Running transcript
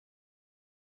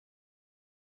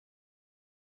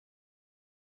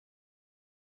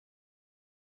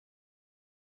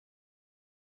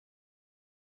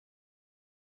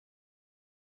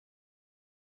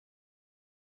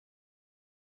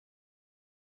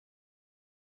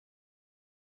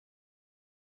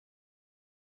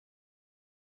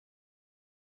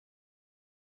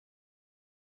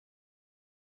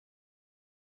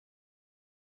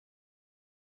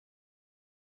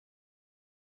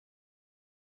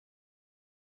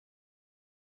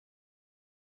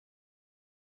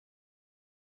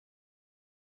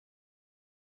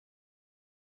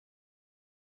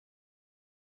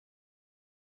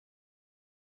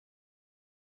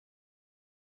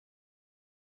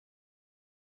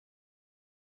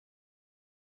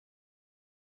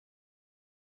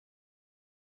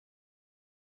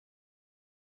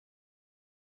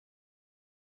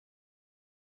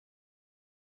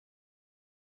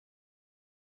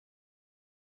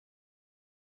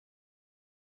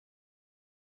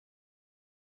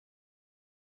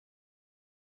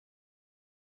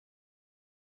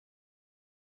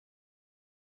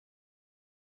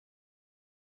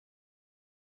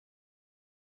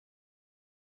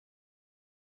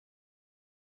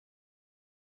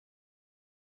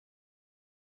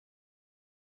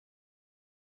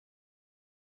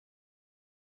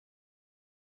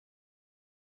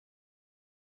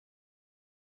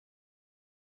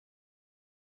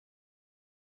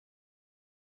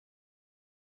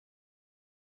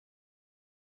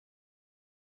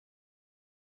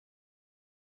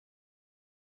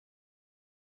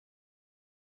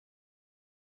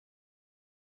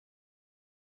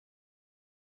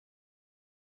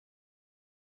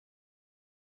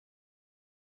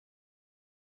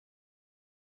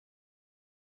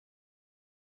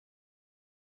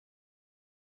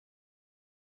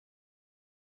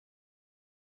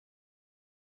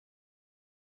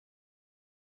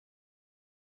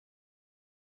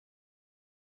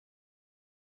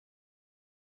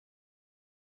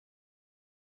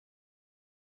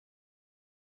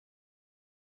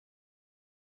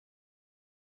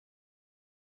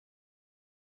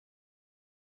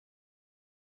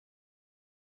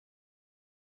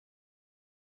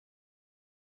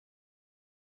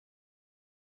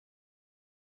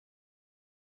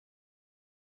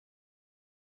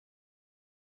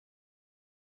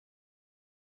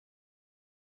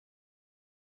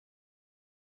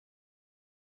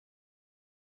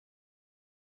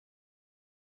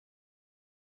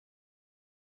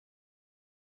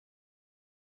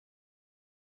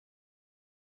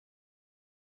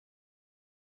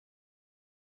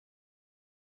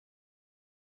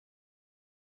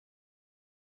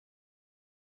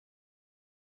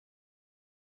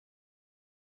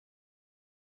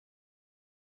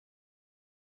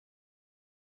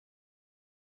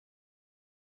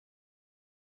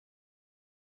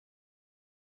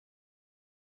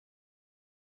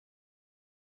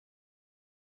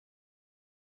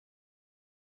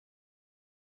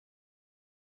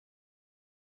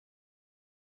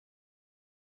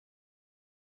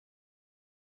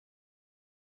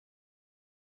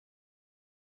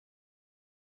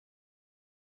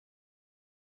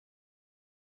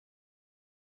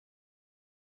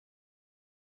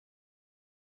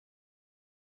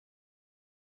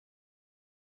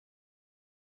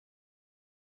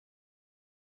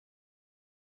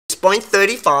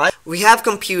0.35, we have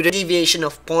computed deviation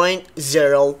of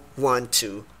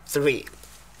 0.0123.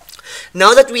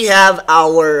 Now that we have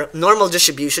our normal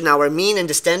distribution, our mean and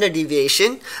the standard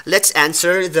deviation, let's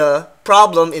answer the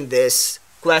problem in this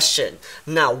question.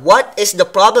 Now, what is the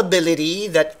probability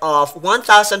that of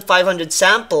 1,500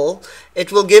 sample,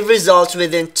 it will give results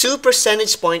within 2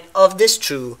 percentage point of this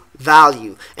true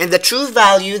value? And the true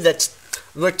value that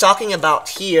we're talking about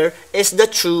here is the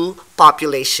true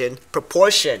population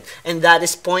proportion, and that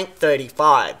is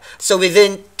 0.35. So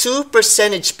within 2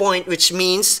 percentage point, which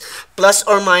means plus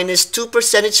or minus 2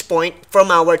 percentage point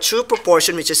from our true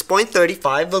proportion, which is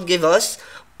 0.35, will give us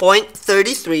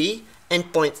 0.33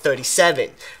 and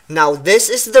 0.37. Now, this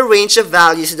is the range of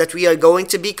values that we are going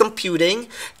to be computing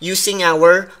using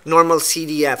our normal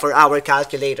CDF or our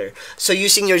calculator. So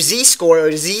using your z-score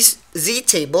or z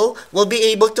table, we'll be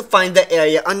able to find the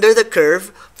area under the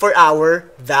curve for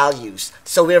our values.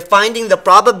 So we're finding the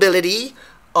probability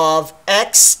of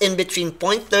x in between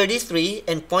 0.33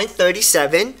 and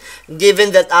 0.37,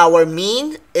 given that our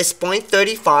mean is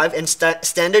 0.35 and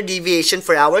standard deviation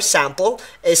for our sample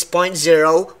is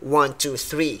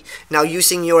 0.0123. Now,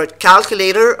 using your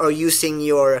calculator or using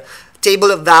your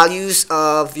table of values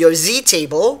of your z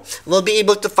table, we'll be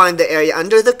able to find the area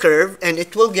under the curve, and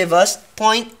it will give us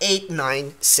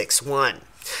 0.8961.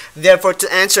 Therefore,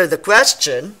 to answer the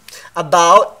question,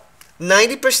 about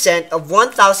 90% of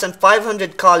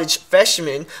 1,500 college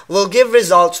freshmen will give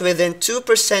results within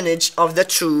 2% of the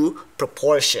true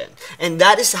proportion. And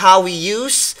that is how we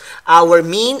use our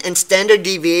mean and standard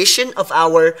deviation of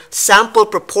our sample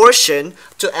proportion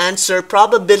to answer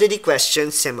probability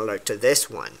questions similar to this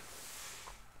one.